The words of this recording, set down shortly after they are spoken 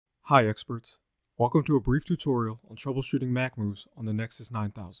Hi experts, welcome to a brief tutorial on troubleshooting Mac moves on the Nexus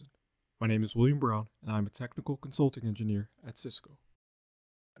 9000. My name is William Brown and I am a technical consulting engineer at Cisco.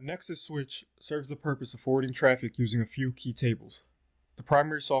 A Nexus switch serves the purpose of forwarding traffic using a few key tables. The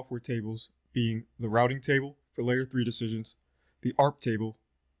primary software tables being the routing table for layer 3 decisions, the ARP table,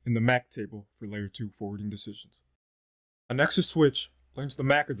 and the MAC table for layer 2 forwarding decisions. A Nexus switch learns the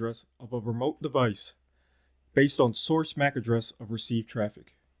MAC address of a remote device based on source MAC address of received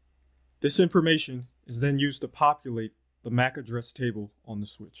traffic. This information is then used to populate the MAC address table on the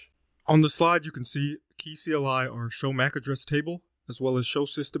switch. On the slide, you can see key CLI are show MAC address table, as well as show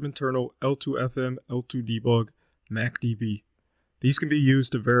system internal L2FM, L2debug, MACDB. These can be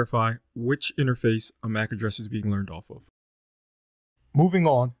used to verify which interface a MAC address is being learned off of. Moving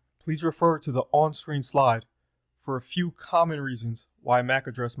on, please refer to the on-screen slide for a few common reasons why a MAC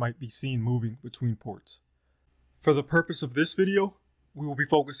address might be seen moving between ports. For the purpose of this video, we will be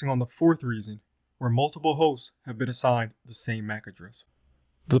focusing on the fourth reason, where multiple hosts have been assigned the same MAC address.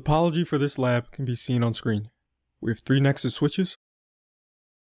 The topology for this lab can be seen on screen. We have 3 Nexus switches.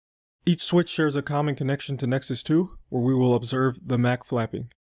 Each switch shares a common connection to Nexus 2, where we will observe the MAC flapping.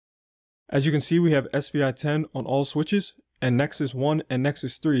 As you can see, we have SVI 10 on all switches, and Nexus 1 and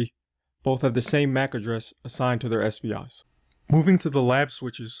Nexus 3 both have the same MAC address assigned to their SVIs. Moving to the lab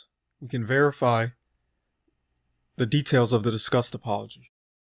switches, we can verify the details of the discussed topology.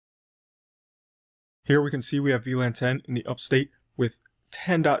 Here we can see we have VLAN 10 in the upstate with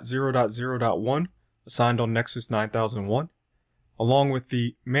 10.0.0.1 assigned on Nexus 9001, along with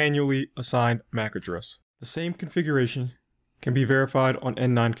the manually assigned MAC address. The same configuration can be verified on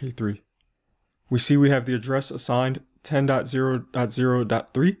N9K3. We see we have the address assigned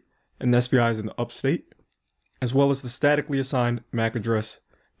 10.0.0.3 and the SVI is in the upstate, as well as the statically assigned MAC address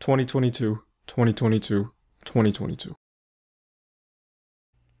 2022, 2022, 2022.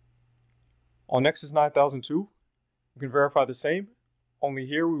 On Nexus 9002, we can verify the same, only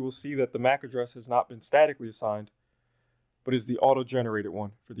here we will see that the MAC address has not been statically assigned, but is the auto-generated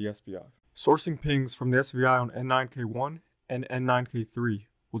one for the SVI. Sourcing pings from the SVI on N9K1 and N9K3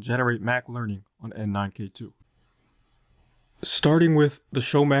 will generate MAC learning on N9K2. Starting with the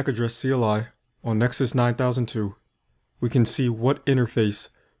show MAC address CLI on Nexus 9002, we can see what interface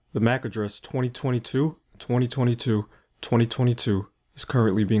the MAC address 2022, 2022, 2022 is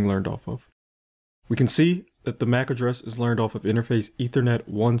currently being learned off of. We can see that the MAC address is learned off of interface Ethernet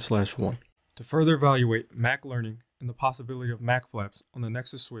 1/1. To further evaluate MAC learning and the possibility of MAC flaps on the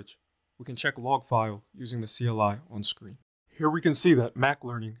Nexus switch, we can check log file using the CLI on screen. Here we can see that MAC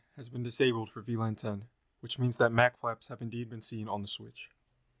learning has been disabled for VLAN 10, which means that MAC flaps have indeed been seen on the switch.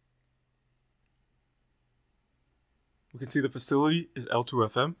 We can see the facility is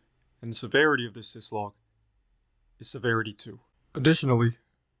L2FM, and the severity of this syslog is severity 2. Additionally,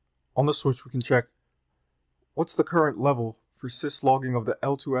 on the switch we can check what's the current level for syslogging of the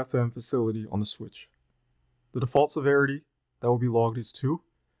L2FM facility on the switch. The default severity that will be logged is 2,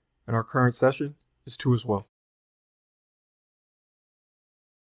 and our current session is 2 as well.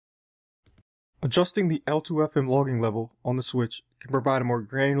 Adjusting the L2FM logging level on the switch can provide a more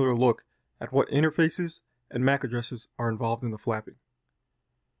granular look at what interfaces and MAC addresses are involved in the flapping.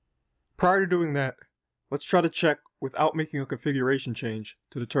 Prior to doing that, let's try to check without making a configuration change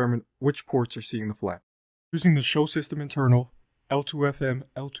to determine which ports are seeing the flap. Using the show system internal L2FM,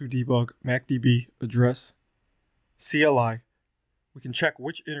 L2debug, MACDB address CLI, we can check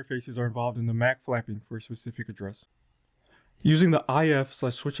which interfaces are involved in the MAC flapping for a specific address. Using the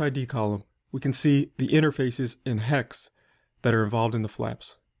IF/switch ID column, we can see the interfaces in hex that are involved in the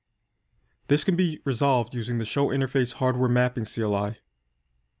flaps. This can be resolved using the show interface hardware mapping CLI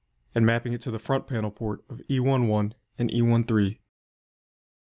and mapping it to the front panel port of E11 and E13.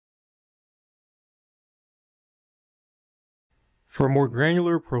 For a more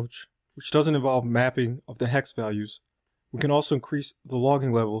granular approach, which doesn't involve mapping of the hex values, we can also increase the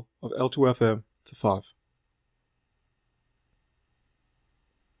logging level of L2FM to 5.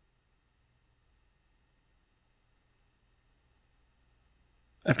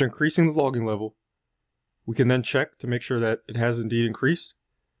 After increasing the logging level, we can then check to make sure that it has indeed increased,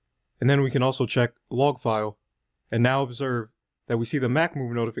 and then we can also check log file and now observe that we see the MAC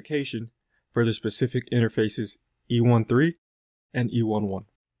move notification for the specific interfaces E13 and E11.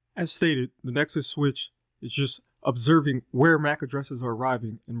 As stated, the Nexus switch is just observing where MAC addresses are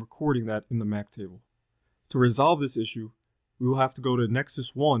arriving and recording that in the MAC table. To resolve this issue, we will have to go to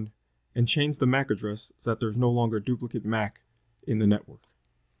Nexus 1 and change the MAC address so that there's no longer a duplicate MAC in the network.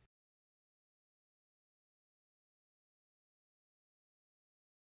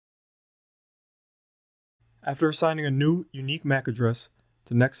 After assigning a new unique MAC address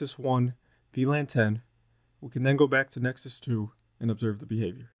to Nexus 1 VLAN 10, we can then go back to Nexus 2 and observe the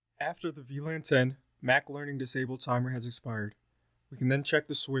behavior. After the VLAN 10 MAC learning disabled timer has expired, we can then check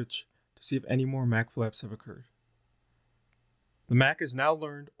the switch to see if any more MAC flaps have occurred. The MAC is now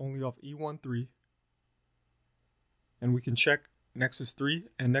learned only off E13, and we can check Nexus 3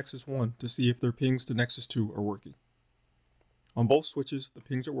 and Nexus 1 to see if their pings to Nexus 2 are working. On both switches, the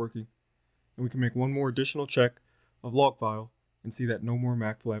pings are working, and we can make one more additional check of log file and see that no more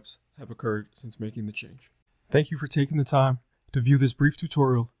MAC flaps have occurred since making the change. Thank you for taking the time to view this brief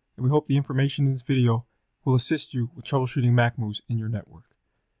tutorial, and we hope the information in this video will assist you with troubleshooting MAC moves in your network.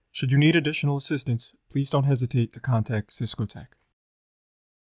 Should you need additional assistance, please don't hesitate to contact Cisco Tech.